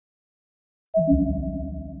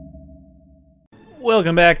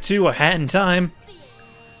Welcome back to A Hat in Time.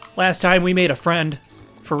 Last time we made a friend.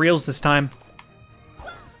 For reals this time.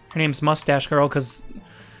 Her name's Mustache Girl, because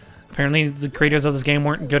apparently the creators of this game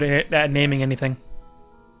weren't good at naming anything.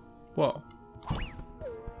 Whoa.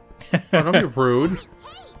 Oh, don't be rude.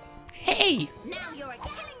 Hey! Now you're a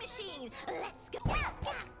killing machine. Let's go.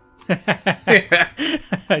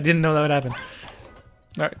 I didn't know that would happen.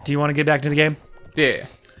 Alright, do you want to get back to the game? Yeah.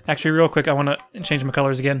 Actually, real quick, I want to change my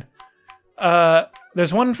colors again.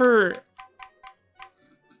 There's one for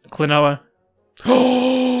Klonoa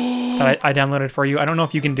that I downloaded for you. I don't know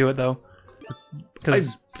if you can do it, though. I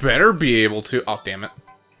better be able to. Oh, damn it.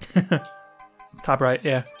 Top right,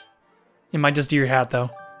 yeah. It might just do your hat, though.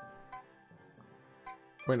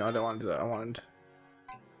 Wait, no, I don't want to do that. I wanted...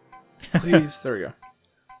 Please, there we go.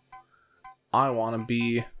 I want to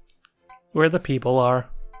be... Where the people are.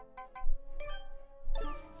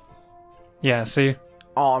 Yeah, see?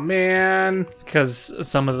 Aw, man. Because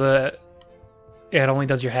some of the... It only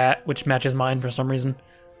does your hat, which matches mine for some reason.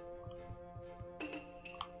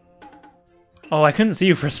 Oh, I couldn't see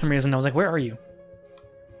you for some reason. I was like, where are you?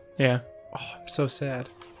 Yeah. Oh, I'm so sad.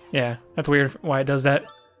 Yeah, that's weird why it does that.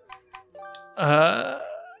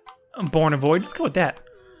 Born a Void. Let's go with that.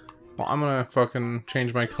 Well, I'm gonna fucking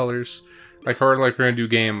change my colors. Like, we're gonna do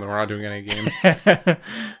game, but we're not doing any game.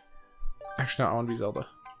 Actually, no, I want to be Zelda.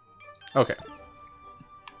 Okay.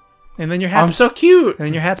 And then your hat's... I'm so cute! And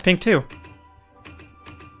then your hat's pink, too.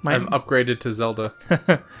 I'm upgraded to Zelda.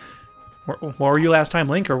 What were you last time,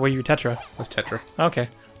 Link, or were you Tetra? That's Tetra. Okay.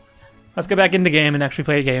 Let's get back into game and actually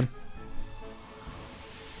play a game.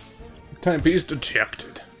 Time piece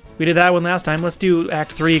detected. We did that one last time. Let's do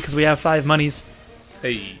Act 3, because we have 5 monies.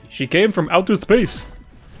 Hey. She came from outer space.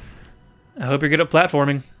 I hope you're good at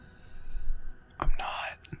platforming. I'm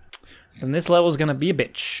not. Then this level's gonna be a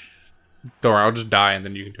bitch. Don't worry, I'll just die and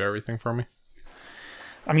then you can do everything for me.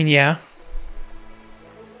 I mean, yeah.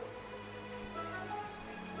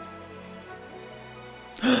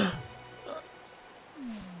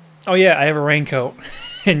 Oh yeah, I have a raincoat,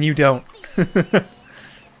 and you don't. You're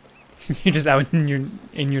just out in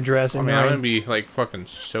your dress. I mean, I'm gonna be like fucking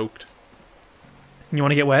soaked. You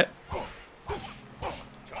want to get wet?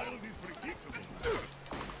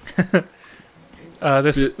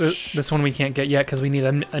 This one we can't get yet because we need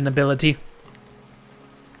an ability.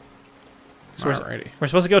 So we're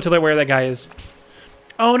supposed to go to where that guy is.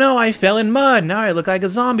 Oh no, I fell in mud. Now I look like a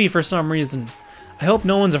zombie for some reason. I hope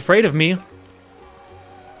no one's afraid of me.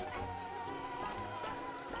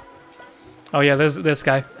 Oh yeah, there's this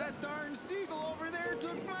guy. That darn seagull over there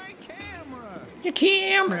took my camera. Your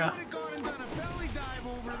camera. I've gone and done a belly dive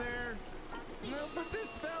over there. No, but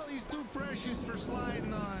this belly's too precious for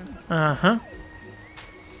sliding on. Uh-huh.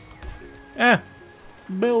 Ah.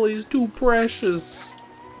 Belly's too precious.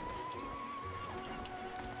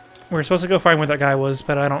 We were supposed to go find where that guy was,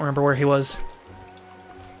 but I don't remember where he was.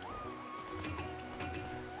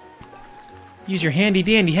 Use your handy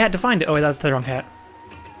dandy hat to find it. Oh wait, that's the wrong hat.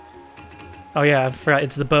 Oh yeah, I forgot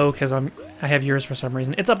it's the bow because I have yours for some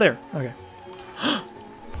reason. It's up there. Okay.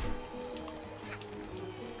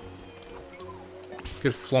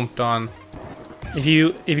 Get flumped on. If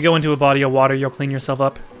you go into a body of water, you'll clean yourself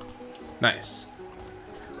up. Nice.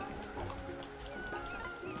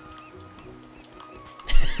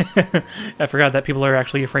 I forgot that people are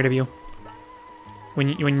actually afraid of you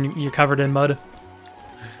when you're covered in mud.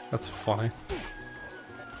 That's funny.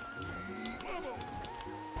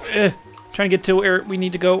 Trying to get to where we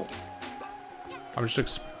need to go. I'm just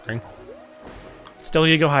exploring. Still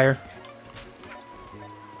need to go higher.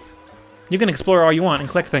 You can explore all you want and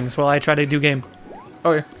collect things while I try to do game.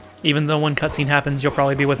 Oh yeah. Even though when cutscene happens, you'll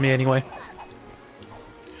probably be with me anyway.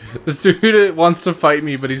 This dude wants to fight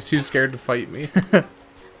me, but he's too scared to fight me.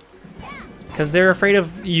 Because they're afraid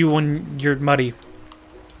of you when you're muddy.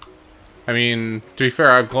 I mean, to be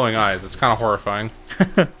fair, I have glowing eyes. It's kind of horrifying.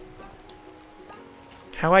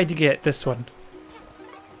 How I get this one?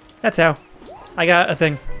 That's how. I got a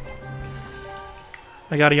thing.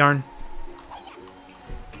 I got a yarn.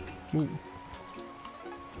 Ooh.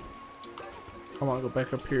 I want to go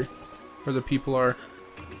back up here, where the people are.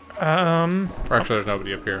 Or actually, there's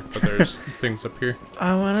nobody up here, but there's things up here.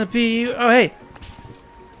 I wanna be. Oh hey,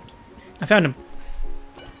 I found him.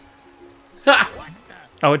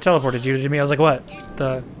 Oh, it teleported you to me. I was like, what?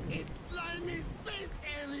 The.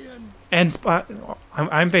 And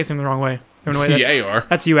I'm facing the wrong way. No, wait, Yeah, you are.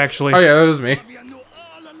 That's you, actually. Oh yeah, that was me. Mafia knew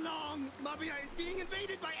all along. Mafia is being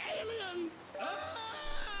invaded by aliens.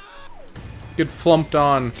 Get flumped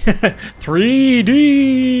on.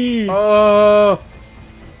 3D! Oh!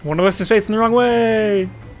 One of us is facing the wrong way!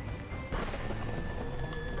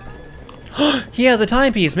 He has a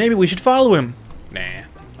timepiece. Maybe we should follow him. Nah.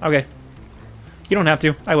 Okay. You don't have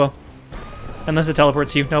to. I will. Unless it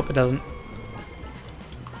teleports you. Nope, it doesn't.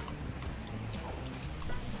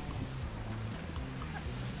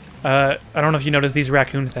 I don't know if you noticed these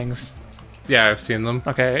raccoon things. Yeah, I've seen them.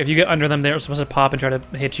 Okay, if you get under them, they're supposed to pop and try to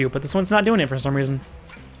hit you, but this one's not doing it for some reason.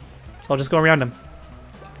 So I'll just go around him.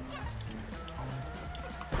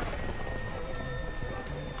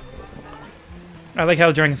 I like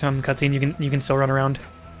how during some cutscene you can still run around.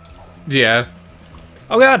 Yeah.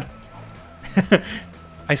 Oh god!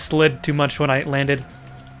 I slid too much when I landed.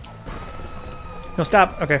 No,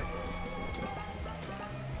 stop. Okay.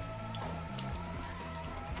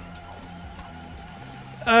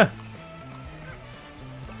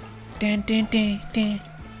 Dun, dun, dun, dun.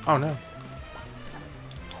 Oh no.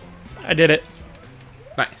 I did it.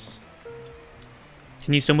 Nice.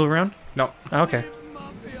 Can you still move around? No. Oh, okay.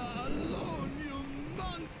 Mafia alone, you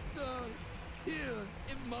monster! Here,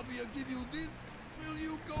 if Mafia give you this, will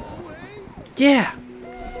you go away? Yeah!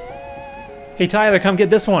 Hey Tyler, come get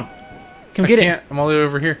this one. Come I get can't. I'm all the way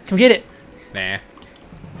over here. it. Come get it. Nah.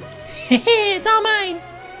 It's all mine.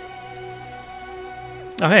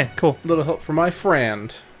 Okay, cool. Little help from my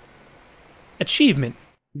friend. Achievement.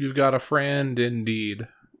 You've got a friend indeed.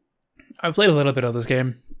 I've played a little bit of this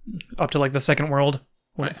game. Up to like the second world.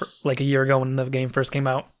 Nice. Like a year ago when the game first came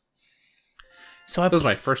out. So This was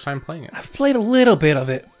my first time playing it. I've played a little bit of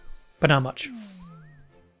it. But not much.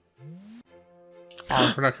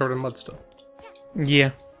 Oh, we're not covered in mud still.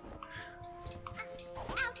 Yeah.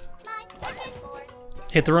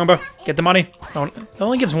 Hit the Roomba. Get the money. Oh, it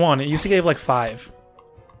only gives one. It used to give like 5.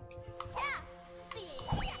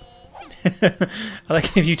 I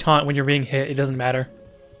like if you taunt when you're being hit, it doesn't matter.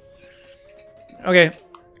 Okay.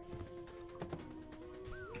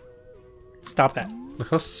 Stop that. Look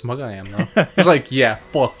how smug I am, though. I was like, yeah,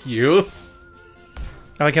 fuck you.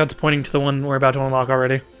 I like how it's pointing to the one we're about to unlock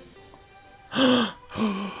already. I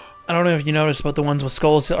don't know if you noticed, but the ones with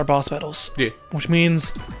skulls are boss battles. Yeah. Which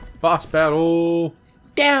means... Boss battle.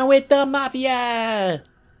 Down with the Mafia!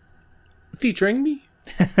 Featuring me.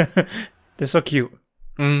 They're so cute.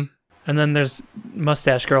 Mm. And then there's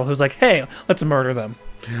Mustache Girl who's like, hey, let's murder them.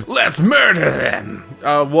 Let's murder them.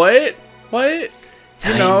 What? What?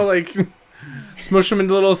 You know, like, smush them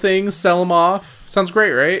into little things, sell them off. Sounds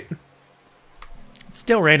great, right? It's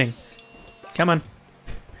still raining. Come on.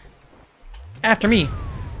 After me.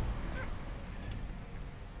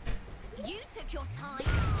 You took your time.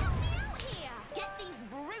 Help me out here. Get these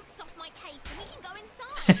brutes off my case and we can go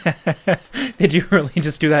inside. Did you really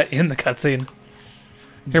just do that in the cutscene?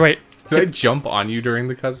 Here, wait. Did I jump on you during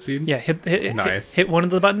the cutscene? Yeah, Nice. hit one of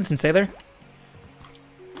the buttons and stay there.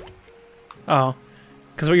 Oh.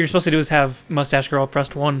 Because what you're supposed to do is have Mustache Girl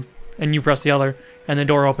press 1, and you press the other, and the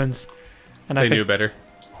door opens. And I knew better.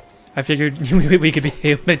 I figured we could be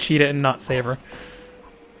able to cheat it and not save her.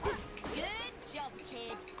 Good job,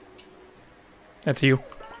 kid. That's you.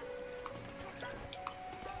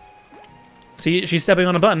 See, she's stepping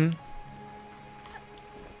on a button.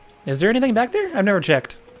 Is there anything back there? I've never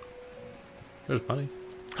checked. There's money.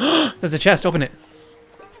 There's a chest. Open it.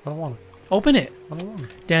 I don't want it. Open it. I don't want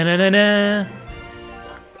it. Da-na-na-na.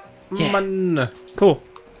 Yeah. Man. Cool.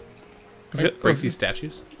 Break these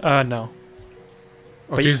statues. No.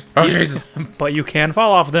 Oh, But Jesus. Oh, Jesus. But you can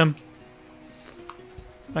fall off them.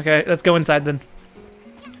 Okay, let's go inside then.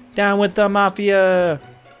 Down with the Mafia.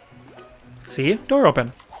 See? Door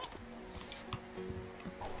open.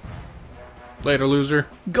 Later, loser.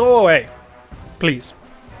 Go away. Please.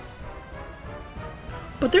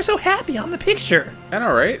 But they're so happy on the picture. I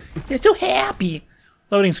know, right? They're so happy.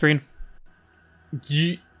 Loading screen.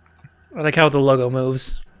 Ye I like how the logo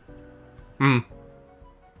moves. Hmm.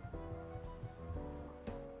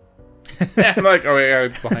 I'm like, oh, yeah,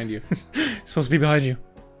 behind you. It's supposed to be behind you.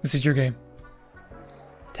 This is your game.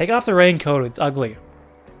 Take off the raincoat. It's ugly.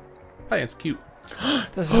 Hey, it's cute.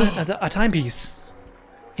 That's a timepiece.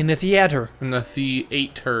 In the theater. And the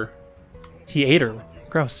theater. He ate her.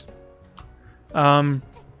 Gross.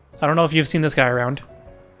 I don't know if you've seen this guy around.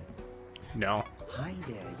 No. Hi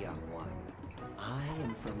there, young one. I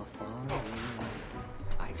am from a faraway land.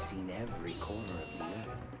 I've seen every corner of the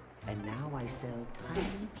earth, and now I sell tiny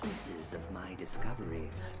pieces of my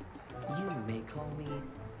discoveries. You may call me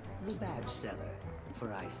the badge seller,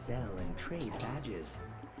 for I sell and trade badges.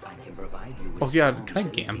 I can provide you with Oh, yeah, strong can I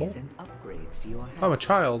abilities gamble? and upgrades to your hat. I'm a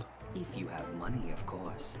child. If you have money, of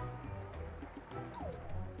course.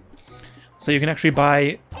 So you can actually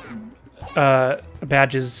buy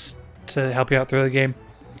badges to help you out through the game.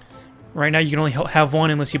 Right now you can only have one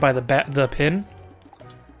unless you buy the pin.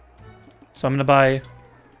 So I'm gonna buy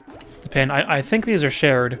pin. I think these are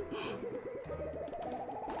shared.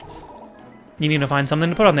 You need to find something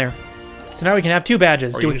to put on there. So now we can have 2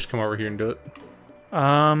 badges. Or you can just come over here and do it.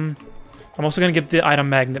 I'm also gonna get the item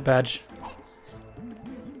magnet badge.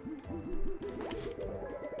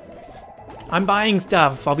 I'm buying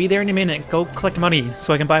stuff. I'll be there in a minute. Go collect money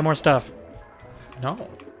so I can buy more stuff. No.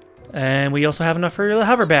 And we also have enough for the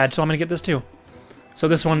hover badge, so I'm gonna get this too. So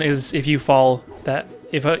this one is if you fall, that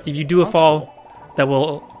if you do a fall, that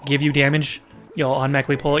will give you damage. You'll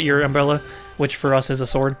automatically pull out your umbrella, which for us is a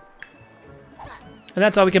sword. And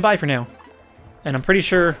that's all we can buy for now. And I'm pretty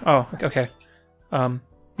sure. Oh, okay.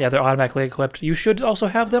 Yeah, they're automatically equipped. You should also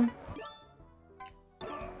have them.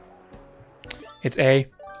 It's A.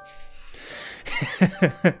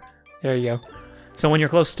 There you go. So when you're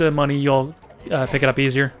close to money, you'll pick it up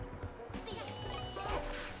easier.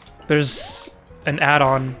 There's an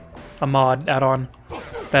add-on, a mod add-on,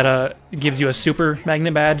 that gives you a super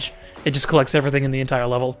magnet badge. It just collects everything in the entire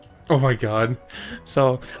level. Oh my god.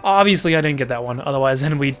 So obviously I didn't get that one. Otherwise,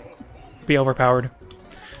 then we'd be overpowered.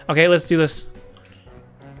 Okay, let's do this.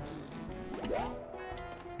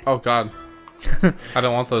 Oh god. I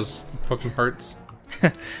don't want those fucking hearts.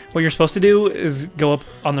 What you're supposed to do is go up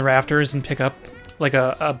on the rafters and pick up like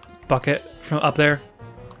a bucket from up there.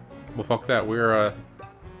 Well, fuck that. We're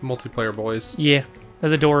multiplayer boys. Yeah,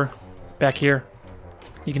 there's a door back here.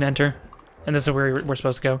 You can enter, and this is where we're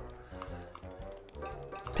supposed to go.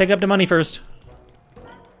 Pick up the money first.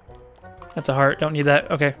 That's a heart. Don't need that.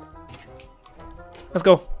 Okay. Let's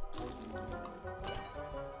go.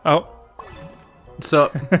 Oh. What's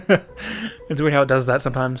up? It's weird how it does that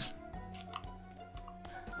sometimes.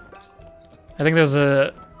 I think there's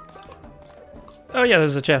a... Oh yeah,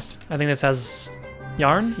 there's a chest. I think this has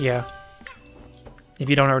yarn? Yeah. If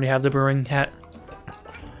you don't already have the brewing hat.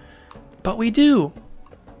 But we do!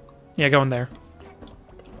 Yeah, go in there.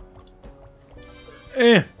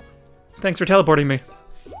 Thanks for teleporting me.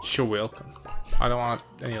 Sure welcome. I don't want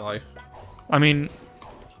any life. I mean...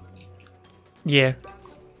 Yeah.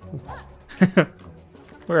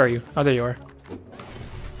 Where are you? Oh, there you are.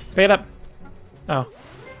 Pick it up. Oh.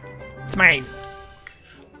 It's mine.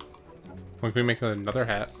 Can we make another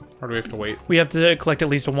hat? Or do we have to wait? We have to collect at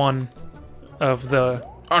least one of the...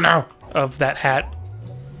 Oh no! Of that hat.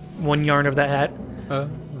 1 yarn of that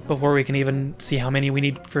hat. Before we can even see how many we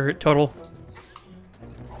need for total.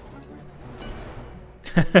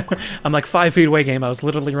 I'm like 5 feet away, game. I was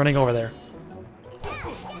literally running over there.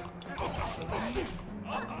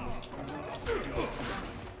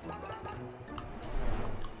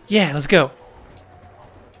 Yeah, let's go.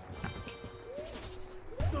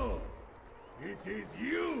 So, it is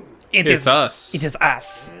you. It's us. It is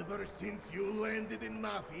us. Ever since you landed in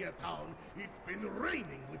Mafia Town, it's been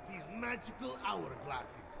raining with these magical hourglasses.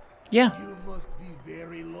 Yeah. You must be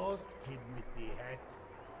very lost, kid with the hat.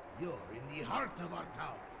 You're in the heart of our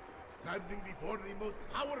town, standing before the most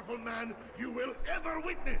powerful man you will ever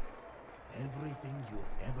witness. Everything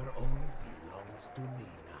you've ever owned belongs to me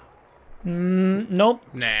now. Nope.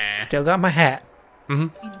 Nah. Still got my hat.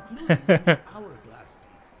 Including this hourglass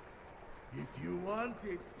piece. If you want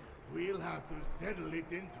it, we'll have to settle it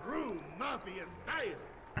in true Mafia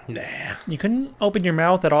style. Nah. You couldn't open your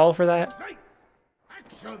mouth at all for that? Lights,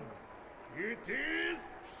 action! It is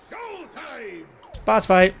showtime! Boss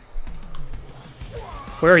fight.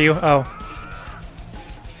 Where are you? Oh.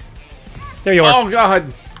 There you are. Oh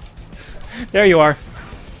god! There you are.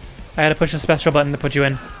 I had to push a special button to put you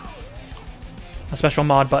in. A special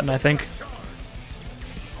mod button, I think.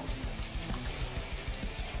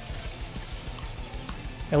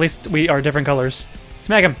 At least we are different colors.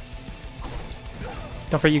 Smack him!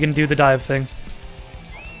 Don't forget you can do the dive thing.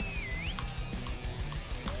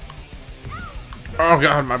 Oh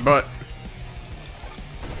god, my butt.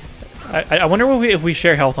 I wonder if we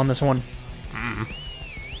share health on this one.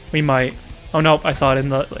 We might. Oh no, I saw it in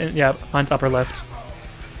the... yeah, mine's upper left.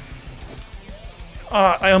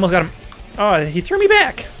 I almost got him. Oh, he threw me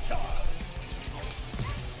back!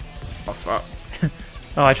 Oh fuck.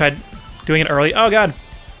 Oh, I tried doing it early. Oh god!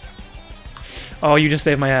 Oh, you just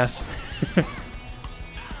saved my ass.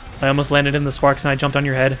 I almost landed in the sparks and I jumped on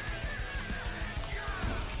your head.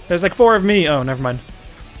 There's like 4 of me. Oh, never mind.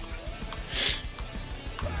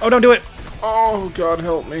 Oh, don't do it! Oh god,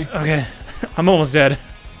 help me. Okay, I'm almost dead.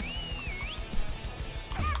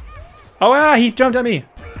 Oh, he jumped at me!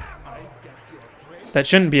 That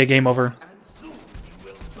shouldn't be a game over.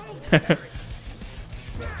 Can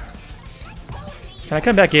I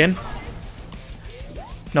come back in?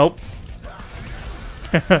 Nope.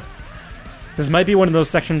 This might be one of those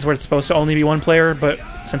sections where it's supposed to only be 1 player, but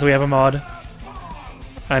since we have a mod,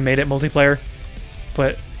 I made it multiplayer.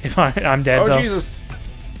 But If I'm dead, Oh, though. Jesus.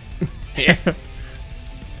 Yeah.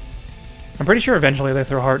 I'm pretty sure eventually they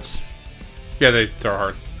throw hearts. Yeah, they throw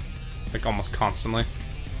hearts. Like, almost constantly.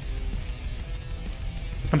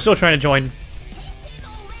 I'm still trying to join.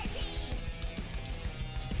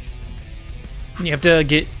 You have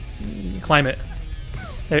to climb it.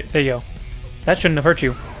 There you go. That shouldn't have hurt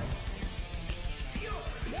you.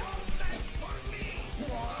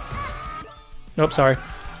 Nope, sorry.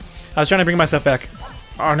 I was trying to bring myself back,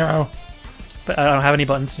 Oh, no. but I don't have any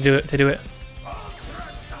buttons to do it.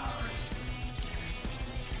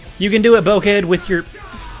 You can do it, Bokid, with your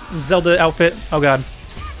Zelda outfit. Oh god.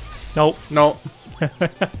 Nope. No.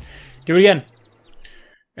 Do it again.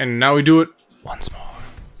 And now we do it once more.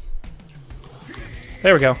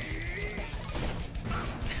 There we go.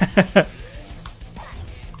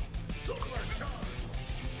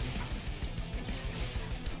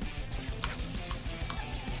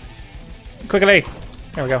 Quickly.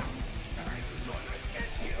 There we go.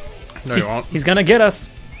 No, you won't. He's gonna get us.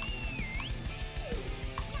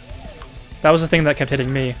 That was the thing that kept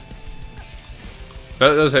hitting me.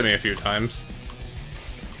 That does hit me a few times.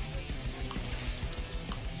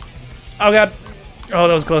 Oh god. Oh,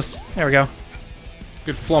 that was close. There we go.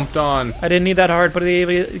 Get flumped on. I didn't need that hard, but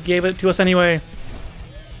he gave it to us anyway.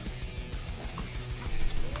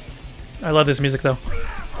 I love this music though.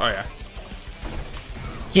 Oh, yeah.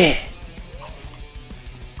 Yeah.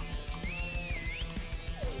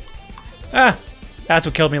 Ah, that's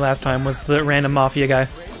what killed me last time, was the random Mafia guy.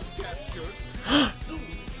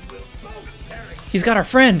 He's got our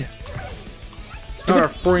friend. Not our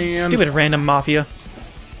friend. Stupid random Mafia.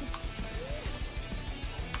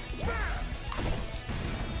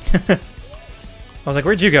 I was like,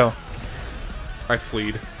 where'd you go? I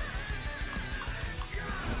fleed.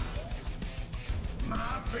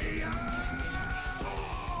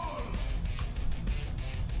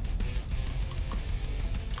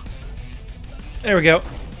 There we go.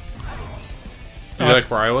 Did you like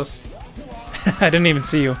where I was? I didn't even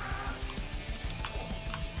see you.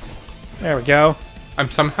 There we go. I'm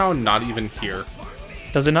somehow not even here.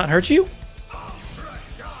 Does it not hurt you?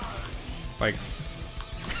 Like,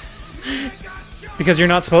 Because you're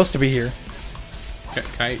not supposed to be here. can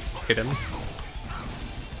I hit him?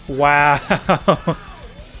 Wow.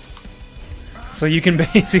 So you can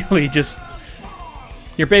basically just...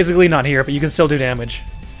 You're basically not here, but you can still do damage.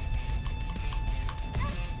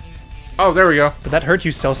 Oh, there we go. Did that hurt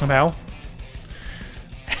you still somehow?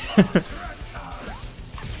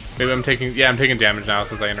 Maybe I'm taking... Yeah, I'm taking damage now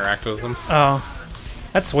since I interacted with him. Oh.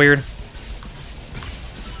 That's weird.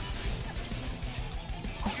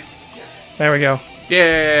 There we go.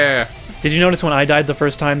 Yeah! Did you notice when I died the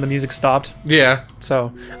first time, the music stopped? Yeah.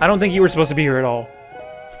 So, I don't think you were supposed to be here at all.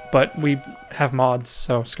 But we have mods,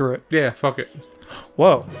 so screw it. Yeah, fuck it.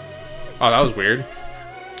 Whoa. Oh, that was weird.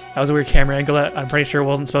 That was a weird camera angle that I'm pretty sure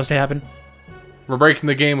wasn't supposed to happen. We're breaking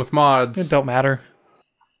the game with It mods. don't matter.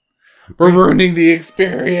 We're ruining the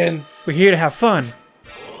experience. We're here to have fun.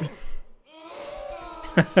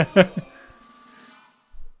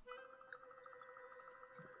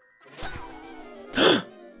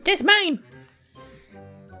 That's mine!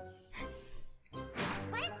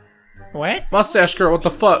 What? Mustache girl, what the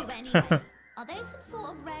fuck? Are they some sort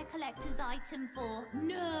of rare collector's item for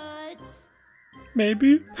nerds?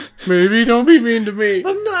 Maybe. Maybe, don't be mean to me.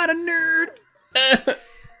 I'm not a nerd!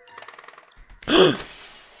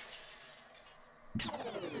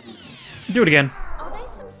 Do it again. Are they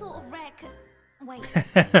some sort of rare Wait,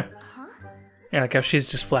 Yeah, like how she's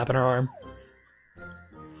just flapping her arm.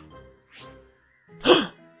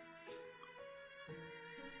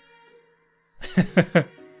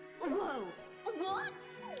 whoa, what?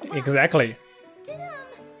 Exactly. Did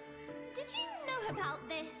you know about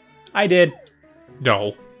this? I did.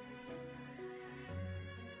 No.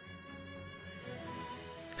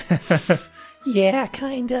 Yeah,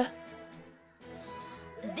 kinda.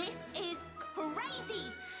 This is crazy!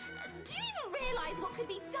 Do you even realize what could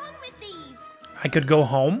be done with these? I could go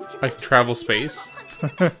home? Like travel space? Punched in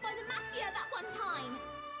the face by the Mafia that one time.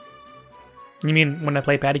 You mean when I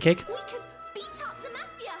play patty cake? We could beat up the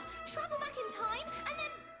Mafia, travel back in time, and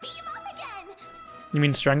then beat them up again. You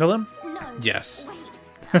mean strangle them? No. Yes. Wait.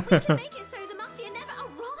 We can make it so the Mafia never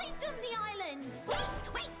arrived on the island. Wait.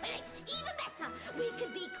 Even better. We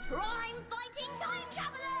could be crime-fighting time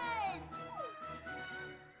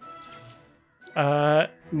travelers.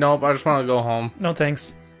 Nope, I just want to go home. No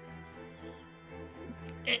thanks.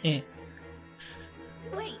 Wait,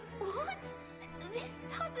 what? This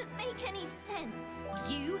doesn't make any sense.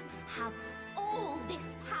 You have all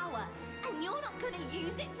this power, and you're not gonna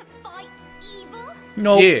use it to fight evil?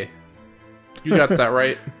 No. Yeah. You got that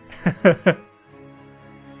right.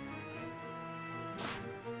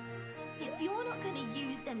 If you're not going to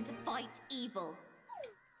use them to fight evil,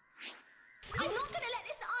 I'm not going to let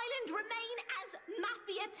this island remain as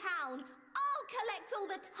Mafia Town. I'll collect all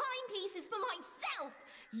the timepieces for myself.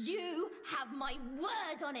 You have my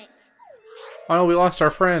word on it. Oh no, we lost our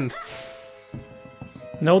friend.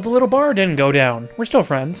 No, the little bar didn't go down. We're still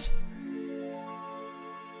friends.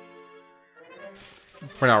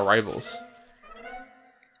 We're now rivals.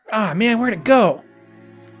 Ah, man, where'd it go?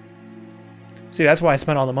 See, that's why I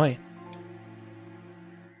spent all the money.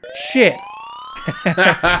 Shit.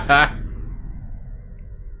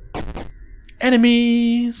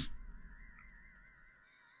 Enemies.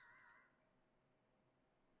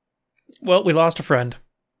 Well, we lost a friend.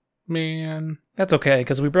 Man. That's okay,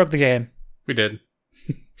 because we broke the game. We did.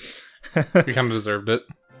 We kind of deserved it.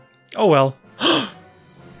 Oh well.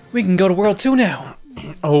 We can go to World 2 now.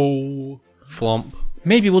 Oh, flump.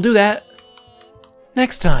 Maybe we'll do that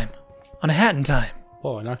next time on A Hat in Time.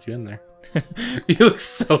 Oh, I knocked you in there. You look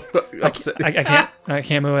so upset. I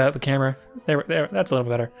can't move out the camera. There, that's a little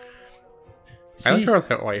better. I like her with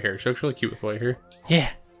that white hair. She looks really cute with white hair. Yeah.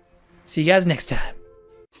 See you guys next time.